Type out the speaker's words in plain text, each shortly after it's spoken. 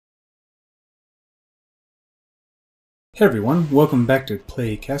Hey everyone, welcome back to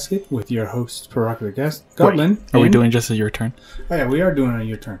Play Casket with your host Paraka the Goblin. Wait, are we doing just a your turn? Oh yeah, we are doing a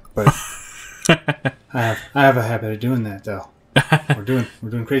your turn, but I have a habit of doing that though. We're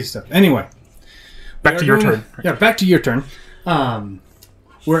doing crazy stuff. Anyway, back to your turn. Yeah, back to your turn.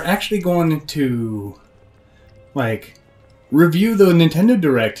 We're actually going to review the Nintendo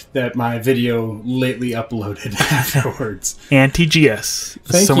Direct that my video lately uploaded afterwards. And TGS.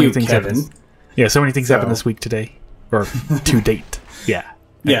 Thank so you, many things Kevin. Happened. Yeah, so many things happened this week today. Or to date. Yeah.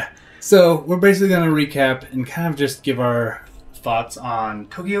 Yeah. So we're basically going to recap and kind of just give our thoughts on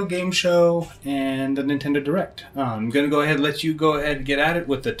Tokyo Game Show and the Nintendo Direct. I'm going to go ahead and let you go ahead and get at it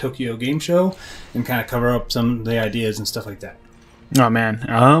with the Tokyo Game Show and kind of cover up some of the ideas and stuff like that. Oh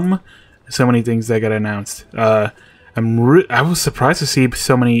man. So many things that got announced. I was surprised to see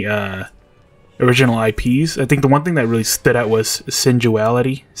so many original IPs. I think the one thing that really stood out was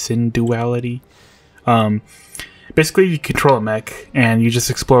Synduality. Basically, you control a mech, and you just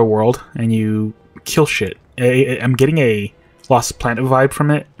explore a world, and you kill shit. I'm getting a Lost Planet vibe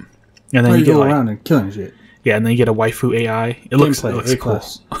from it. And then you go around and killing shit. Yeah, and then you get a waifu AI. It looks cool.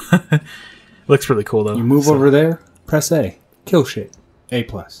 It looks really cool, though. You move over there, press A. Kill shit. A+.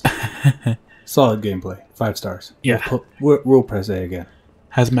 Solid gameplay. 5 stars. Yeah. We'll press A again.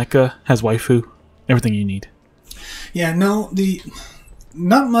 Has mecha, has waifu, everything you need. Yeah, no,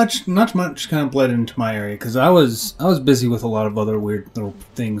 Not much kind of bled into my area because I was busy with a lot of other weird little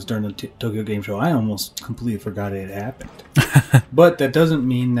things during the Tokyo Game Show. I almost completely forgot it happened. But that doesn't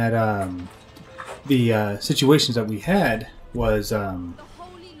mean that the situations that we had was there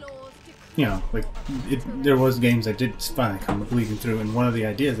was games that did finally come bleeding through, and one of the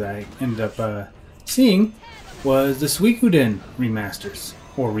ideas that I ended up seeing was the Suikoden remasters.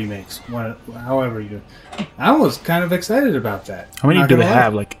 Or remakes, however you do. I was kind of excited about that. How many do they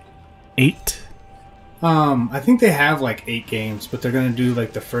have? Like 8? I think they have like 8 games, but they're gonna do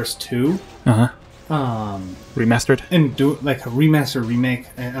like the first 2. Remastered? And do like a remaster remake.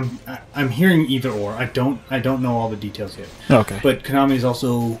 I'm hearing either or. I don't know all the details yet. Okay. But Konami's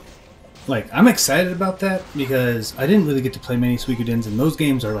also I'm excited about that because I didn't really get to play many Suikodens, and those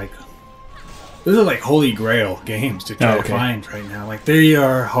games are those are like holy grail games to try to find right now. They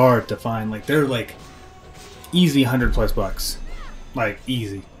are hard to find. They're easy $100+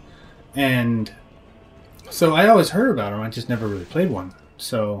 easy. And so I always heard about them. I just never really played one.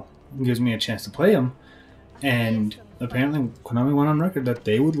 So it gives me a chance to play them. And apparently Konami went on record that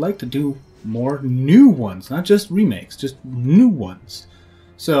they would like to do more new ones, not just remakes, just new ones.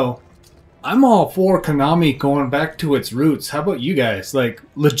 So I'm all for Konami going back to its roots. How about you guys?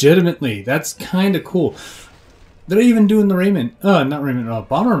 Legitimately, that's kind of cool. They're even doing the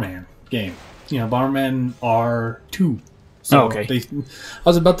Bomberman game. Bomberman R2. So I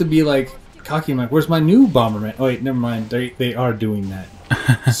was about to be cocky. I'm like, where's my new Bomberman? Oh wait, never mind. They are doing that.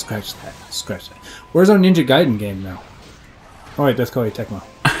 Scratch that. Where's our Ninja Gaiden game now? Oh wait, that's Koei Tecmo.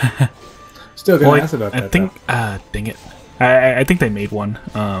 Still gonna ask about that. I think. Dang it. I think they made one.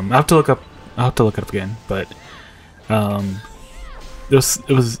 I'll have to look it up again, but it was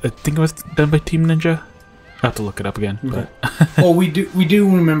I think it was done by Team Ninja. I have to look it up again. Okay. But Well, we do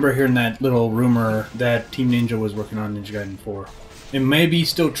remember hearing that little rumor that Team Ninja was working on Ninja Gaiden 4. It may be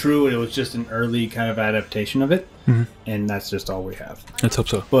still true. It was just an early kind of adaptation of it, and that's just all we have. Let's hope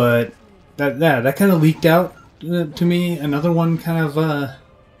so. But that kind of leaked out to me. Another one kind of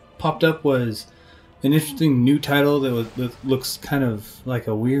popped up was an interesting new title that looks kind of like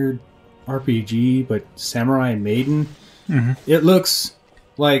a weird RPG, but Samurai Maiden. It looks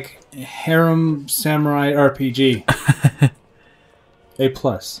like harem samurai RPG. A+.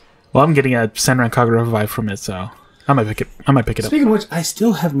 Well, I'm getting a Senran Kagura vibe from it, so I might pick it up. Speaking of which, I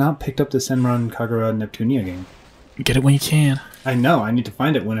still have not picked up the Senran Kagura Neptunia game. Get it when you can. I know. I need to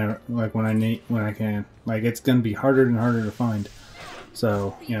find it when I can. It's gonna be harder and harder to find.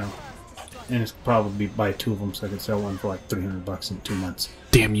 So and it's probably buy 2 of them so I can sell one for $300 in 2 months.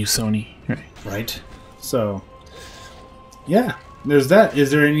 Damn you, Sony! Right. So yeah, there's that.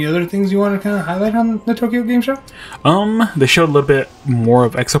 Is there any other things you want to kind of highlight on the Tokyo Game Show? They showed a little bit more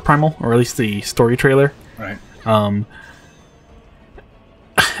of Exoprimal, or at least the story trailer. Right.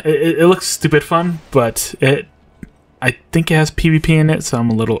 It looks stupid fun, but I think it has PvP in it, so I'm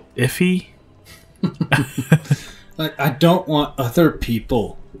a little iffy. I don't want other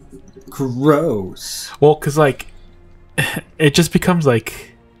people. Gross. Well, because it just becomes a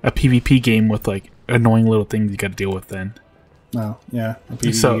PvP game with annoying little things you got to deal with then. Oh, yeah. A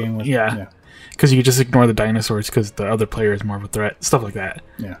PvP game with, yeah. Because you can just ignore the dinosaurs because the other player is more of a threat. Stuff like that.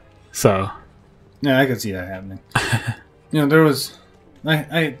 Yeah. So. Yeah, I could see that happening. There was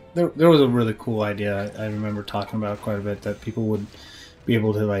There was a really cool idea I remember talking about quite a bit, that people would be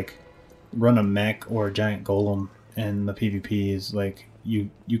able to like run a mech or a giant golem, and the PvP is like you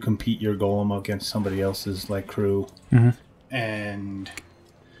compete your golem against somebody else's like crew, and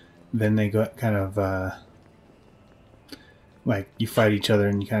then they got kind of like you fight each other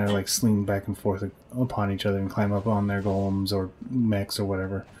and you kind of like sling back and forth upon each other and climb up on their golems or mechs or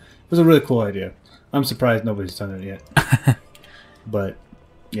whatever. It was a really cool idea. I'm surprised nobody's done it yet. But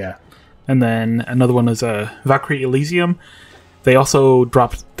yeah. And then another one is Valkyrie Elysium. They also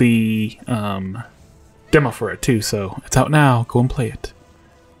dropped the demo for it too, so it's out now. Go and play it.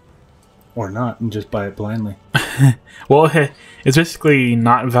 Or not, and just buy it blindly. Well, it's basically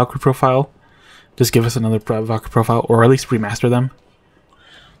not Valkyrie profile. Just give us another Valkyrie profile, or at least remaster them.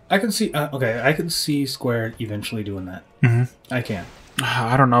 I can see. I can see Square eventually doing that. I can.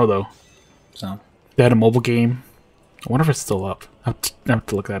 I don't know though. So they had a mobile game. I wonder if it's still up. I have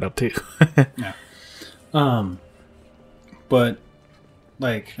to look that up too. Yeah. But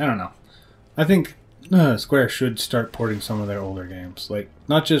like I don't know. I think Square should start porting some of their older games, like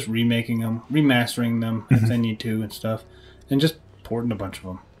not just remaking them, remastering them if they need to and stuff, and just porting a bunch of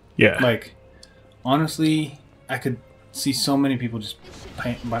them. Yeah. Like honestly, I could see so many people just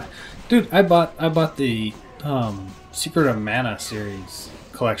buy. Dude, I bought the Secret of Mana series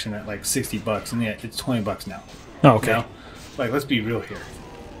collection at like $60, and yeah, it's $20 now. Oh, okay. You know? Like, let's be real here.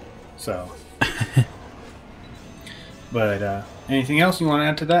 So, but anything else you want to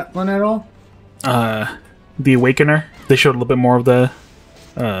add to that one at all? The Awakener. They showed a little bit more of the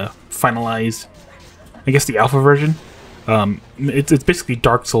finalized, I guess, the alpha version. It's basically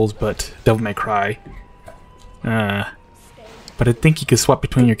Dark Souls, but Devil May Cry. But I think you could swap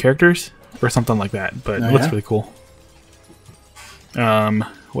between your characters or something like that. But it looks really cool.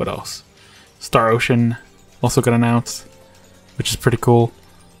 What else? Star Ocean also got announced, which is pretty cool.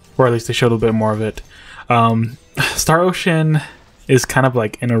 Or at least they showed a little bit more of it. Star Ocean is kind of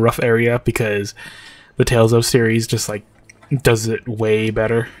like in a rough area because the Tales of series just like does it way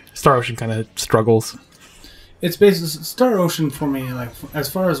better. Star Ocean kind of struggles. It's basically Star Ocean for me. Like as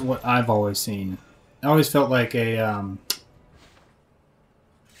far as what I've always seen, I always felt like a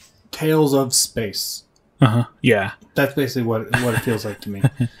Tales of Space. Yeah. That's basically what it feels like to me.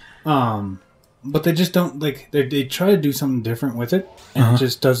 But they just don't like they try to do something different with it, and it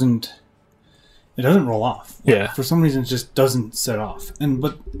just doesn't. It doesn't roll off. Like, yeah. For some reason, it just doesn't set off.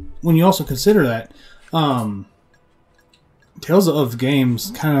 But when you also consider that, Tales of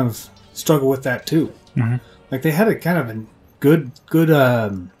games kind of struggle with that too. Like they had a kind of a good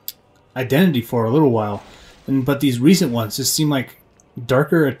identity for a little while, but these recent ones just seem like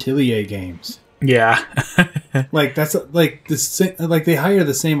darker atelier games. Yeah. Like that's like like they hire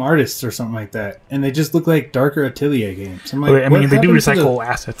the same artists or something like that, and they just look like darker atelier games. I'm like, I mean, they do recycle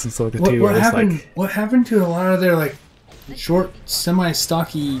assets and stuff like that too. What happened to a lot of their like short,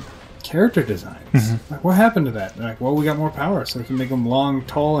 semi-stocky character designs? Like, what happened to that? They're like, well, we got more power, so we can make them long,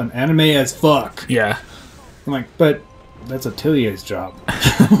 tall, and anime as fuck. Yeah. I'm like, but that's Atelier's job.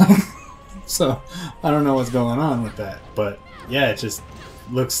 So I don't know what's going on with that, but yeah, it just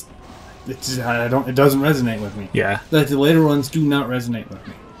looks. It doesn't resonate with me. Yeah. Like the later ones do not resonate with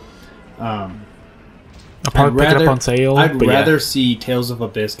me. I'll probably pick it up on sale. I'd rather see Tales of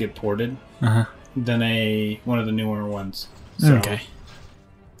Abyss get ported than one of the newer ones. So. Okay.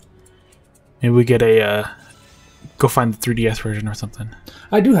 Maybe we get a go find the 3DS version or something.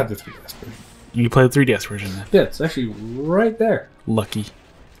 I do have the 3DS version. You play the 3DS version then? Yeah, it's actually right there. Lucky.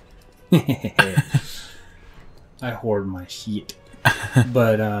 I hoard my shit.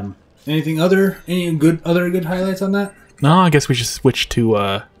 But any other good highlights on that? No, I guess we should switch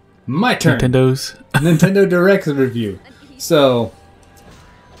to my turn. Nintendo's Nintendo Direct review. So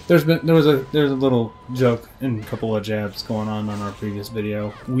there's a little joke and a couple of jabs going on our previous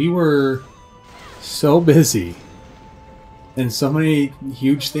video. We were so busy and so many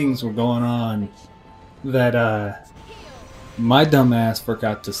huge things were going on that my dumbass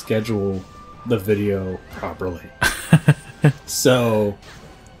forgot to schedule the video properly. So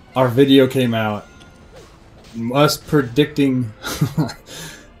our video came out, us predicting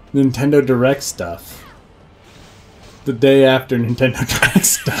Nintendo Direct stuff the day after Nintendo Direct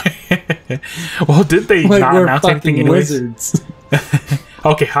stuff. Well, did they like not announce anything anyways? Wizards.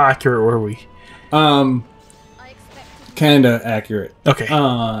 Okay, how accurate were we? Kinda accurate. Okay.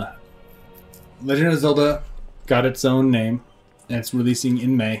 Legend of Zelda got its own name, and it's releasing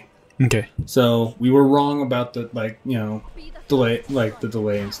in May. Okay. So we were wrong about the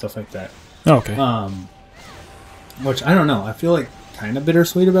delay and stuff like that. Oh, okay. Which I don't know. I feel like kind of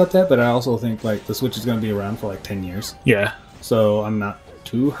bittersweet about that, but I also think like the Switch is going to be around for like 10 years. Yeah. so I'm not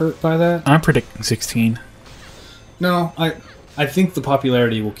too hurt by that. I'm predicting 16. No, I think the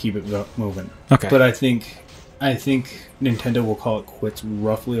popularity will keep it moving. Okay. But I think Nintendo will call it quits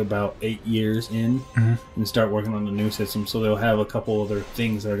roughly about 8 years in and start working on the new system. So they'll have a couple other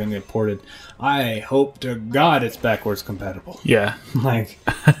things that are going to get ported. I hope to God it's backwards compatible. Yeah. Like,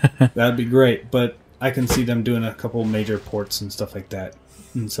 that'd be great. But I can see them doing a couple major ports and stuff like that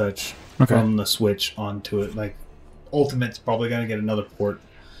and such from the Switch onto it. Like, Ultimate's probably going to get another port.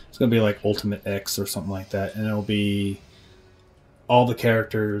 It's going to be like Ultimate X or something like that. And it'll be all the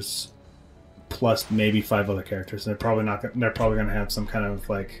characters plus maybe 5 other characters. They're probably not. They're probably going to have some kind of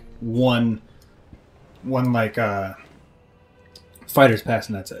like one like Fighter's Pass,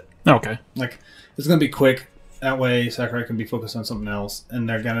 and that's it. Okay. Like, it's going to be quick. That way, Sakurai can be focused on something else, and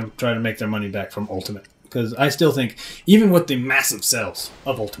they're going to try to make their money back from Ultimate. Because I still think, even with the massive sales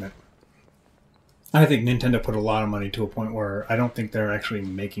of Ultimate, I think Nintendo put a lot of money to a point where I don't think they're actually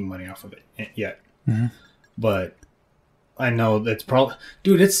making money off of it yet. But I know that's probably...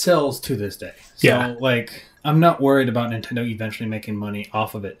 Dude, it sells to this day. So, like, I'm not worried about Nintendo eventually making money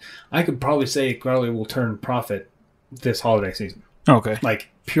off of it. I could probably say it probably will turn profit this holiday season. Okay. Like,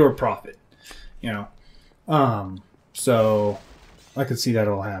 pure profit. You know? So I could see that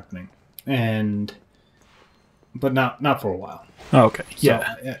all happening. But not for a while. Okay.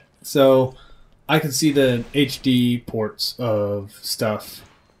 So I could see the HD ports of stuff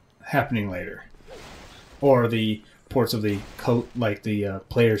happening later. Or the ports of the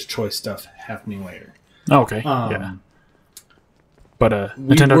player's choice stuff happening later. Okay. But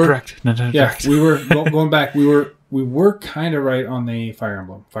Nintendo Direct. Direct. We were going back. We were kind of right on the Fire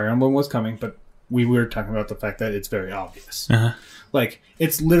Emblem. Fire Emblem was coming, but we were talking about the fact that it's very obvious. Like,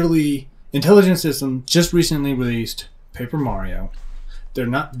 it's literally Intelligent System just recently released Paper Mario. They're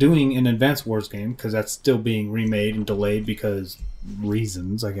not doing an Advance Wars game because that's still being remade and delayed because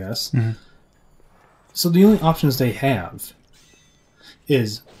reasons, I guess. So the only options they have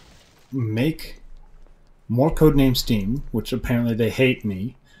is make more Codename Steam, which apparently they hate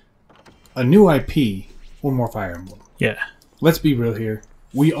me, a new IP, or more Fire Emblem. Yeah. Let's be real here.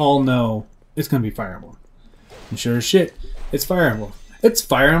 We all know it's going to be Fire Emblem. And sure as shit, it's Fire Emblem. It's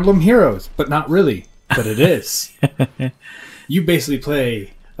Fire Emblem Heroes, but not really. But it is. You basically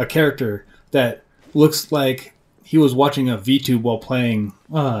play a character that looks like he was watching a VTube while playing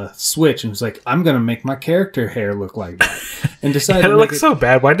Switch and was like, I'm going to make my character hair look like that. And decided it looks so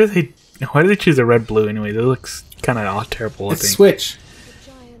bad. Why did they choose a red-blue anyway? That looks kind of terrible looking. It's Switch.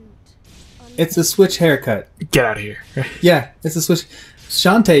 It's a Switch haircut. Get out of here. Yeah, it's a Switch.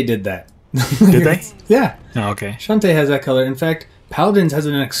 Shantae did that. Did they? Yeah. Oh, okay. Shantae has that color. In fact, Paladins has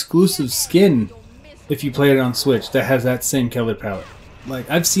an exclusive skin if you play it on Switch that has that same color palette. Like,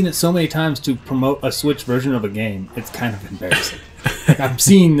 I've seen it so many times to promote a Switch version of a game. It's kind of embarrassing. Like, I'm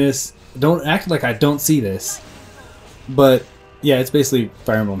seeing this. Don't act like I don't see this. But, yeah, it's basically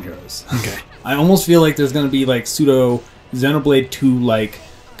Fire Emblem Heroes. Okay. I almost feel like there's going to be, like, pseudo Xenoblade 2, like,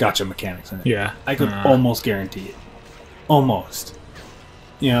 gacha mechanics in it. Yeah. I could almost guarantee it. Almost.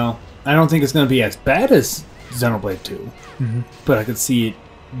 You know, I don't think it's going to be as bad as Xenoblade 2, but I could see it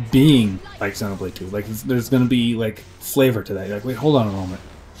being like Xenoblade 2. Like, there's going to be, like, flavor to that. You're like, wait, hold on a moment.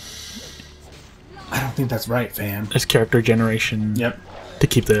 I don't think that's right, fam. There's character generation. Yep. To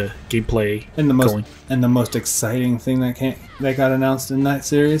keep the gameplay going. And the most exciting thing that got announced in that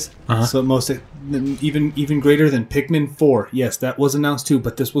series, so even greater than Pikmin 4. Yes, that was announced too,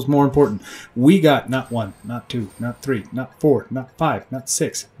 but this was more important. We got not 1, not 2, not 3, not 4, not 5, not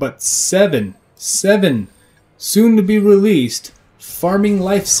 6, but 7 soon to be released farming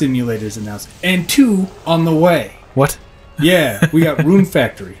life simulators announced, and 2 on the way. What? Yeah, we got Rune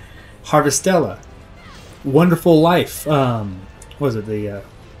Factory, Harvestella, Wonderful Life. Was it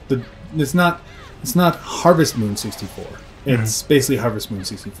it's not Harvest Moon 64. It's basically Harvest Moon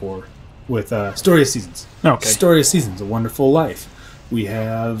 64 with Story of Seasons. Okay. Story of Seasons, A Wonderful Life. We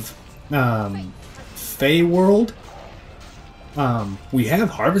have Fey World. We have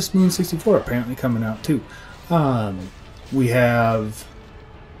Harvest Moon 64 apparently coming out too. We have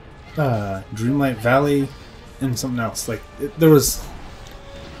Dreamlight Valley and something else. Like,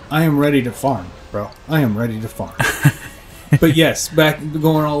 I am ready to farm, bro. I am ready to farm. But yes,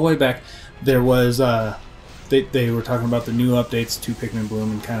 going all the way back, there was they were talking about the new updates to Pikmin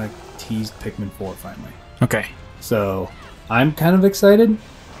Bloom and kind of teased Pikmin 4 finally. Okay. So I'm kind of excited,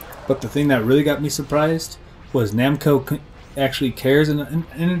 but the thing that really got me surprised was Namco actually cares,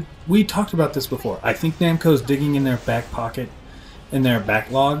 and we talked about this before. I think Namco's digging in their back pocket, in their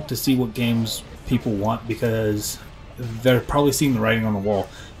backlog, to see what games people want, because they're probably seeing the writing on the wall.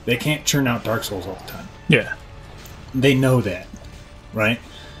 They can't churn out Dark Souls all the time. Yeah. they know that, right?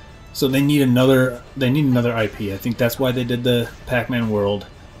 So they need another IP. I think that's why they did the Pac-Man World.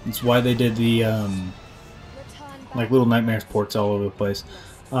 It's why they did the like Little Nightmares ports all over the place.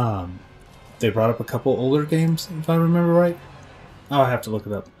 They brought up a couple older games, if I remember right. I'll have to look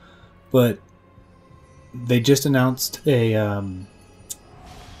it up. But they just announced a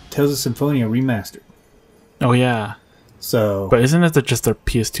Tales of Symphonia remastered. Oh yeah. So, but isn't it just a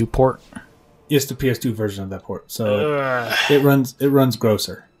PS2 port? It's the PS2 version of that port. So it runs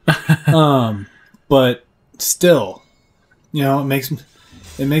grosser. But still, you know, it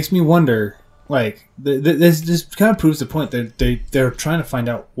makes me wonder. Like this kind of proves the point that they're trying to find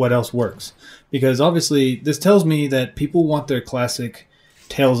out what else works, because obviously this tells me that people want their classic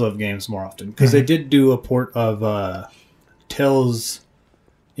Tales of games more often, because they did do a port of Tales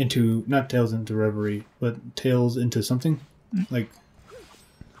into, not Tales into Reverie, but Tales into something like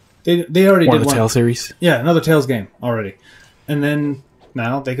they already did the Tales series. Yeah, another Tales game already, and then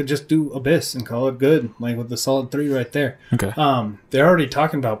now they could just do Abyss and call it good, like with the solid 3 right there. Okay. They're already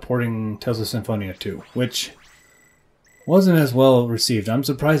talking about porting Tales of Symphonia 2, which wasn't as well received. I'm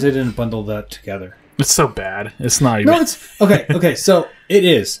surprised they didn't bundle that together. It's so bad. It's not even. No, it's okay. Okay, so it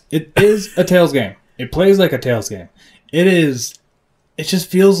is. It is a Tales game. It plays like a Tales game. It is. It just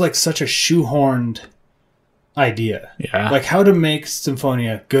feels like such a shoehorned idea. Yeah. Like how to make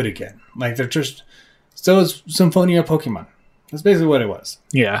Symphonia good again. Like they're just. So is Symphonia Pokemon. That's basically what it was.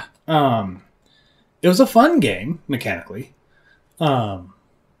 Yeah. It was a fun game mechanically, but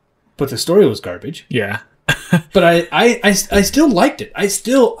the story was garbage. Yeah. But I still liked it. I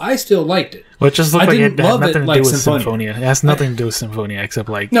still liked it. Well, it just looked like it had nothing to do with Symphonia. Symphonia. It has nothing to do with Symphonia except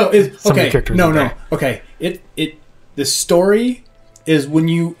like no. Some of the characters no. Okay. The story is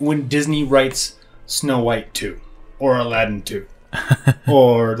when Disney writes Snow White 2 or Aladdin 2.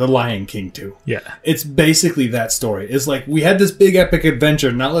 Or The Lion King 2. Yeah. It's basically that story. It's like, we had this big epic adventure,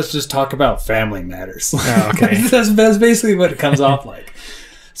 now let's just talk about family matters. Oh, okay. that's basically what it comes off like.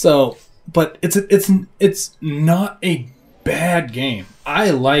 So, but it's not a bad game.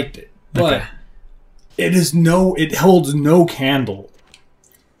 I liked it. But it holds no candle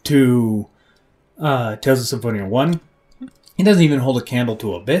to Tales of Symphonia 1. It doesn't even hold a candle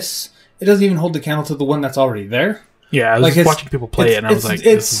to Abyss. It doesn't even hold the candle to the one that's already there. Yeah, I was just watching people play it, and I was like,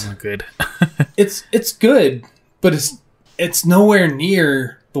 "This isn't good." It's good, but it's nowhere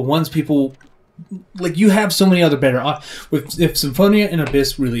near the ones people like. You have so many other better. If Symphonia and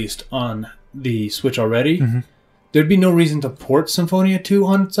Abyss released on the Switch already, there'd be no reason to port Symphonia 2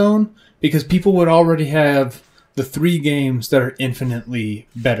 on its own, because people would already have the 3 games that are infinitely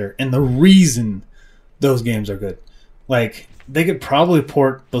better, and the reason those games are good. Like they could probably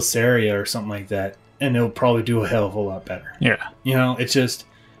port Berseria or something like that, and it'll probably do a hell of a lot better. Yeah. You know, it's just...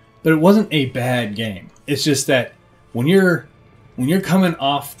 But it wasn't a bad game. It's just that when you're coming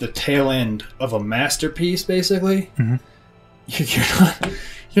off the tail end of a masterpiece, basically,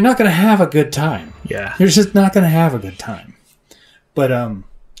 you're not going to have a good time. Yeah. You're just not going to have a good time. But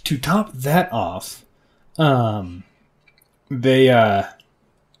to top that off, they... of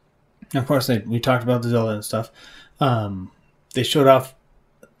course, we talked about the Zelda and stuff. They showed off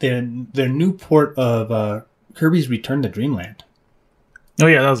their new port of Kirby's Return to Dreamland. Oh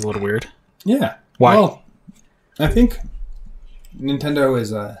yeah, that was a little weird. Yeah. Why? Well, I think Nintendo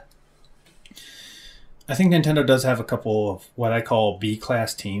is I think Nintendo does have a couple of what I call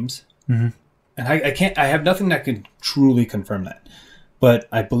B-class teams. And I have nothing that can truly confirm that. But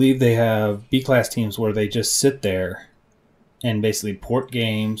I believe they have B-class teams where they just sit there and basically port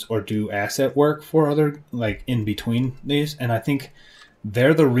games or do asset work for other, like, in between these. And I think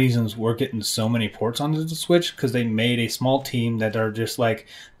they're the reasons we're getting so many ports onto the Switch, because they made a small team that are just like,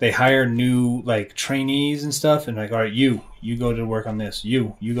 they hire new like trainees and stuff, and like, all right, you go to work on this,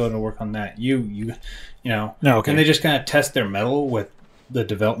 you go to work on that, you know. Oh, okay. And they just kind of test their mettle with the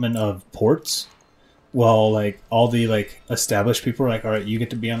development of ports, while like all the like established people are like, all right, you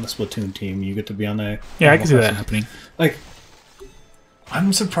get to be on the Splatoon team, you get to be on the... Yeah, I can see that happening. Like,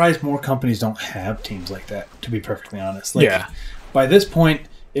 I'm surprised more companies don't have teams like that, to be perfectly honest. Like, yeah. By this point,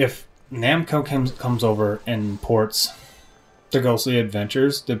 if Namco comes over and ports the Ghostly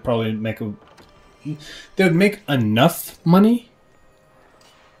Adventures, they'd probably they would make enough money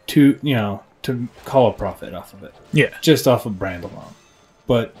to call a profit off of it. Yeah. Just off of brand alone.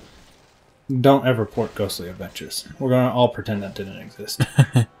 But don't ever port Ghostly Adventures. We're going to all pretend that didn't exist.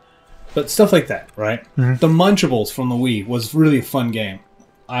 But stuff like that, right? The Munchables from the Wii was really a fun game.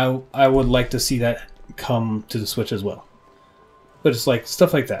 I would like to see that come to the Switch as well. But it's like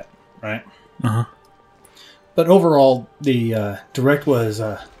stuff like that, right? But overall, the Direct was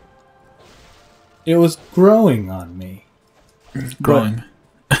It was growing on me. Growing.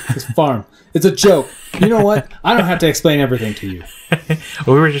 It's farm. It's a joke. You know what? I don't have to explain everything to you.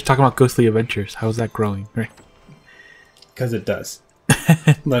 Well, we were just talking about Ghostly Adventures. How's that growing? Right. Because it does.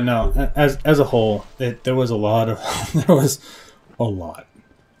 But no, as a whole, there was a lot of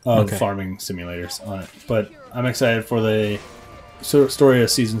farming simulators on it. But I'm excited for the story of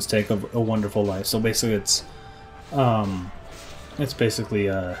Season's take of A Wonderful Life. So basically, it's basically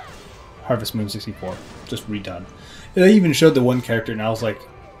Harvest Moon 64 just redone. They even showed the one character, and I was like,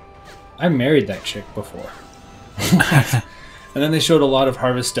 I married that chick before. And then they showed a lot of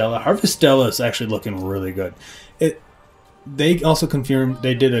Harvestella. Harvestella is actually looking really good. They also confirmed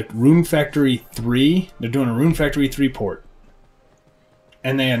they did a Rune Factory 3. They're doing a Rune Factory 3 port.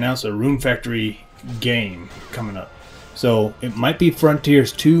 And they announced a Rune Factory game coming up. So it might be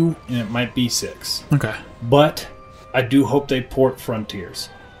Frontiers 2 and it might be 6. Okay. But I do hope they port Frontiers.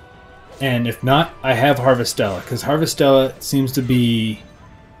 And if not, I have Harvestella. Because Harvestella seems to be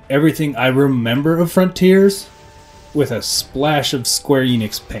everything I remember of Frontiers with a splash of Square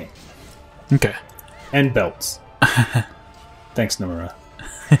Enix paint. Okay. And belts. Thanks, Nomura.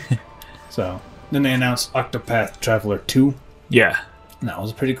 So, then they announced Octopath Traveler 2. Yeah. And that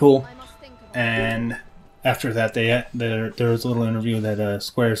was pretty cool. And after that, there was a little interview that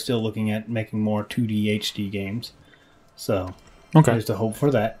Square is still looking at making more 2D HD games. So, there's the hope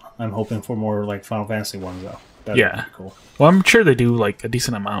for that. I'm hoping for more like Final Fantasy ones, though. That'd be pretty cool. Well, I'm sure they do like a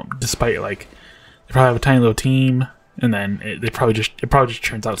decent amount, despite like they probably have a tiny little team, and then it probably just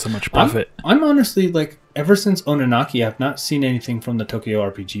turns out so much profit. I'm honestly like, ever since Ononaki, I've not seen anything from the Tokyo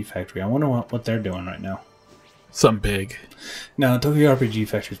RPG Factory. I wonder what they're doing right now. Something big. No, Tokyo RPG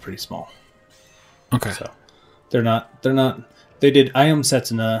Factory is pretty small. Okay. So they're not. They did I Am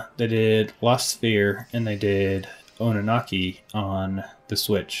Setsuna, they did Lost Sphere, and they did Ononaki on the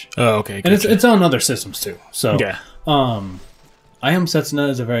Switch. Oh, okay. Gotcha. And it's on other systems too. So yeah. I Am Setsuna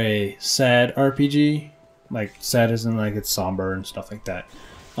is a very sad RPG. Like sad as in like it's somber and stuff like that.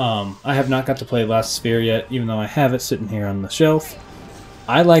 I have not got to play Last Sphere yet, even though I have it sitting here on the shelf.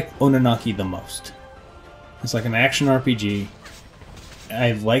 I like Ononaki the most. It's like an action RPG.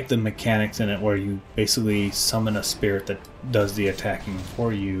 I like the mechanics in it where you basically summon a spirit that does the attacking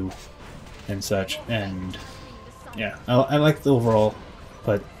for you and such. And yeah, I like the overall,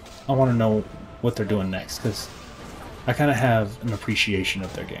 but I want to know what they're doing next because I kind of have an appreciation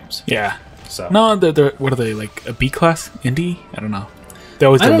of their games. Yeah. So no, they're what are they, like a B class indie? I don't know. They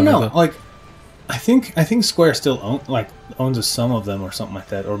always I don't know. Like, I think Square still owns some of them or something like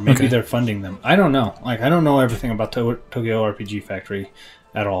that, or maybe they're funding them. I don't know. Like, I don't know everything about Tokyo RPG Factory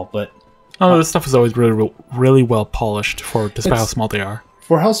at all, but this stuff is always really well polished despite how small they are.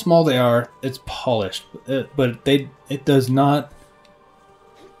 For how small they are, it's polished, but it does not.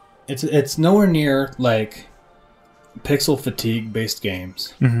 It's nowhere near like pixel fatigue based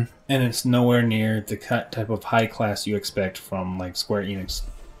games, and it's nowhere near the type of high class you expect from like Square Enix.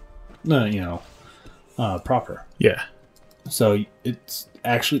 Proper. Yeah. So it's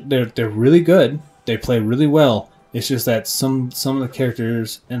actually they're really good. They play really well. It's just that some of the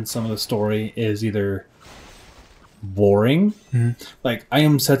characters and some of the story is either boring. Like I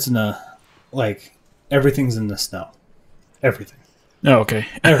Am Setsuna, like everything's in the snow. Everything. Oh, okay.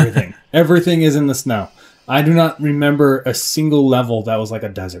 Everything is in the snow. I do not remember a single level that was like a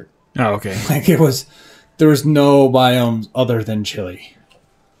desert. Oh, okay. Like there was no biomes other than Chile.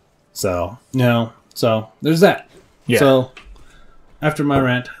 So there's that. Yeah. So after my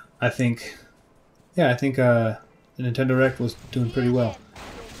rant, I think the Nintendo Direct was doing pretty well.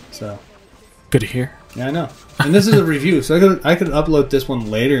 So good to hear. Yeah, I know. And this is a review, so I could upload this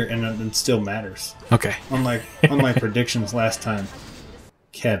one later, and it still matters. Okay. Unlike predictions last time,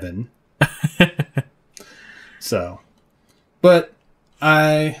 Kevin. So, but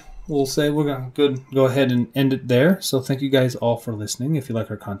I will say we're gonna go ahead and end it there. So thank you guys all for listening. If you like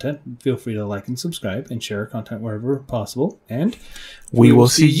our content, feel free to like and subscribe and share our content wherever possible. And we will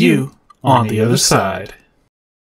see you on the other side.